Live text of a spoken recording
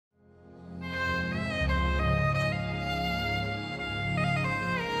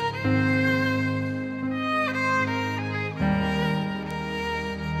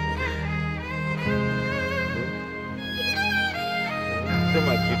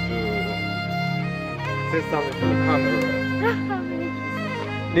say something to the camera.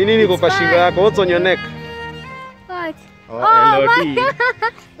 Nini niko kwa shingo yako? What's on your neck? What? Oh, my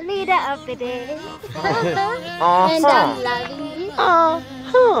leader of the day. And I'm loving you.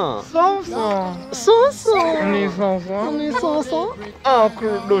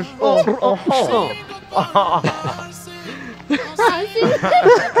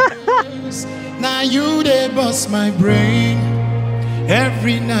 Now you they bust my brain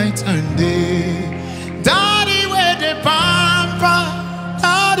every night and day. Daddy where they pamper,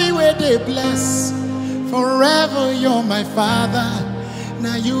 daddy where they bless. Forever you're my father.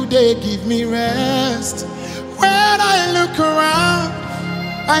 Now you they give me rest. When I look around,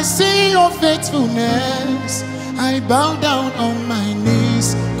 I see your faithfulness. I bow down on my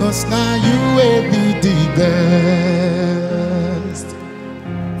knees, cause now you will be the best.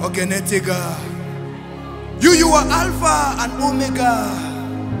 Okay, Netiga. You are Alpha and Omega.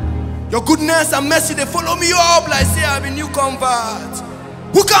 Your goodness and mercy, they follow me up like say I'm a new convert.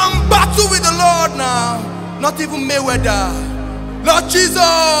 Who can battle with the Lord now? Not even Mayweather. Lord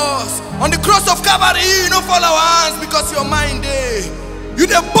Jesus, on the cross of Calvary, you don't fall our hands because you're mine day. You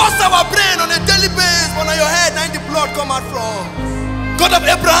dey bust our brain on a daily basis, but on your head, now the blood come out from. God of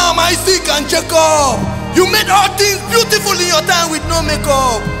Abraham, Isaac, and Jacob, you made all things beautiful in your time with no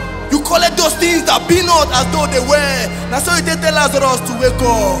makeup. You call it those things that be not as though they were. That's why you tell Lazarus to wake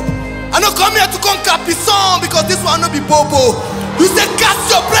up. I don't come here to conquer the song because this one no be bobo. You say cast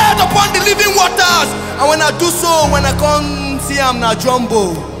your bread upon the living waters, and when I do so, when I come see I'm not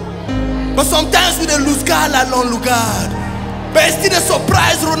jumbo. But sometimes we dey lose God along Lugard. But it's still a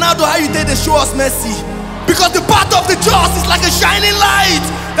surprise, Ronaldo, how you did they show us mercy. Because the path of the just is like a shining light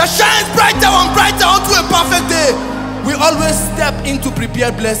that shines brighter and brighter onto a perfect day. We always step into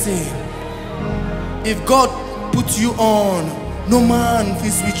prepared blessing. If God puts you on, no man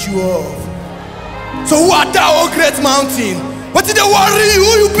will switch you off. So who art thou, O great mountain? What did they worry? Who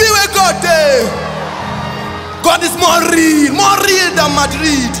you be with God there? God is more real than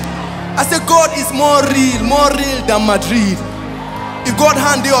Madrid. I say God is more real than Madrid. If God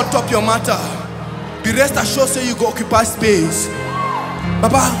hand you on top your matter, be rest assured say you go occupy space.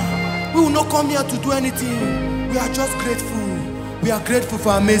 Baba, we will not come here to do anything. We are just grateful. We are grateful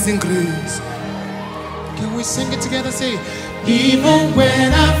for amazing grace. Can we sing it together? Say, even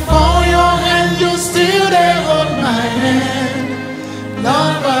when I fall your hand, you still there hold my hand.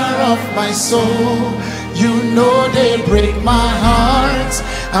 Lover of my soul, you know they break my heart.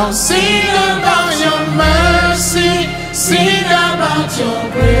 I'll sing about your mercy, sing about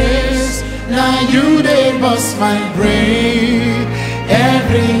your grace. Now you they bust my brain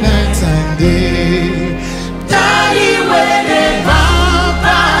every night and day. Daddy where they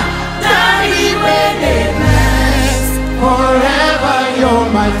pamper, daddy where they bless. Forever you're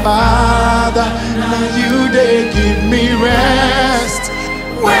my father. Now you they give me rest.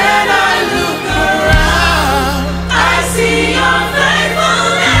 When I look around, I see your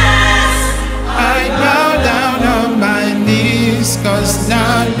faithfulness. I bow down on my knees, cause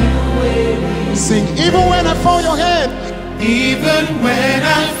now you will sing. Even when I fall your hand, even when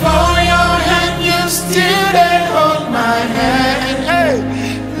I fall your hand, you still there hold my hand. Hey,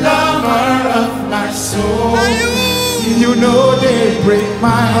 lover of my soul, you know they break my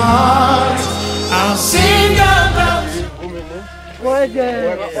heart. I'll sing about you.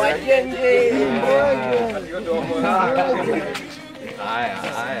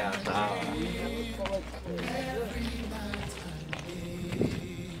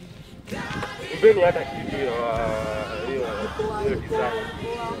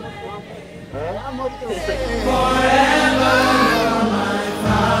 Forever you're my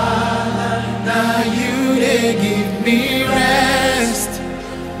father. Now you they give me rest.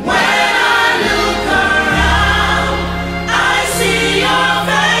 When I look around, I see your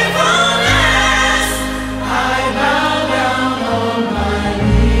faithfulness. I bow down on my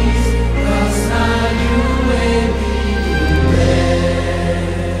knees, cause now you will be the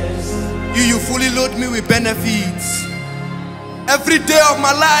rest. You fully load me with benefits. Every day of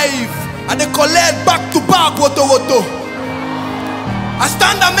my life, and they collect back to back, woto woto. I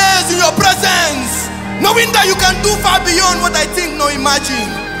stand amazed in your presence, knowing that you can do far beyond what I think nor imagine.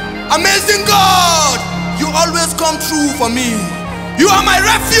 Amazing God, you always come true for me. You are my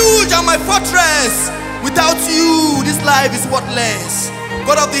refuge and my fortress. Without you, this life is worthless.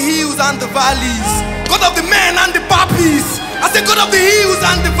 God of the hills and the valleys, God of the men and the puppies. I say God of the hills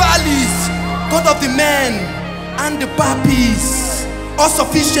and the valleys, God of the men and the puppies. All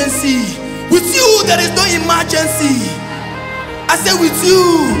sufficiency. With you there is no emergency. I say with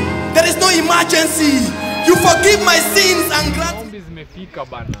you there is no emergency. You forgive my sins and grant Maombi zimefika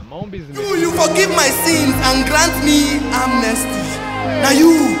bana. Maombi zimefika. you forgive my sins and grant me amnesty. Now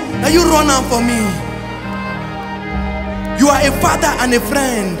you run out for me. You are a father and a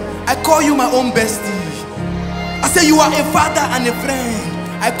friend. I call you my own bestie. I say you are a father and a friend.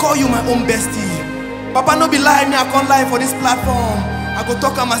 I call you my own bestie. Papa no be lie, me I can't lie for this platform. I go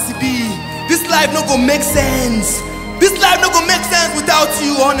talk am as e be. This life no go make sense. This life no go make sense without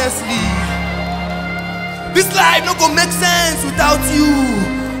you, honestly. This life no go make sense without you,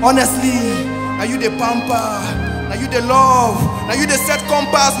 honestly. Now you the pamper, now you the love, now you the set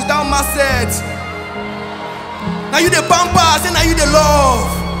compass without my set. Now you the pamper, say now you the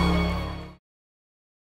love.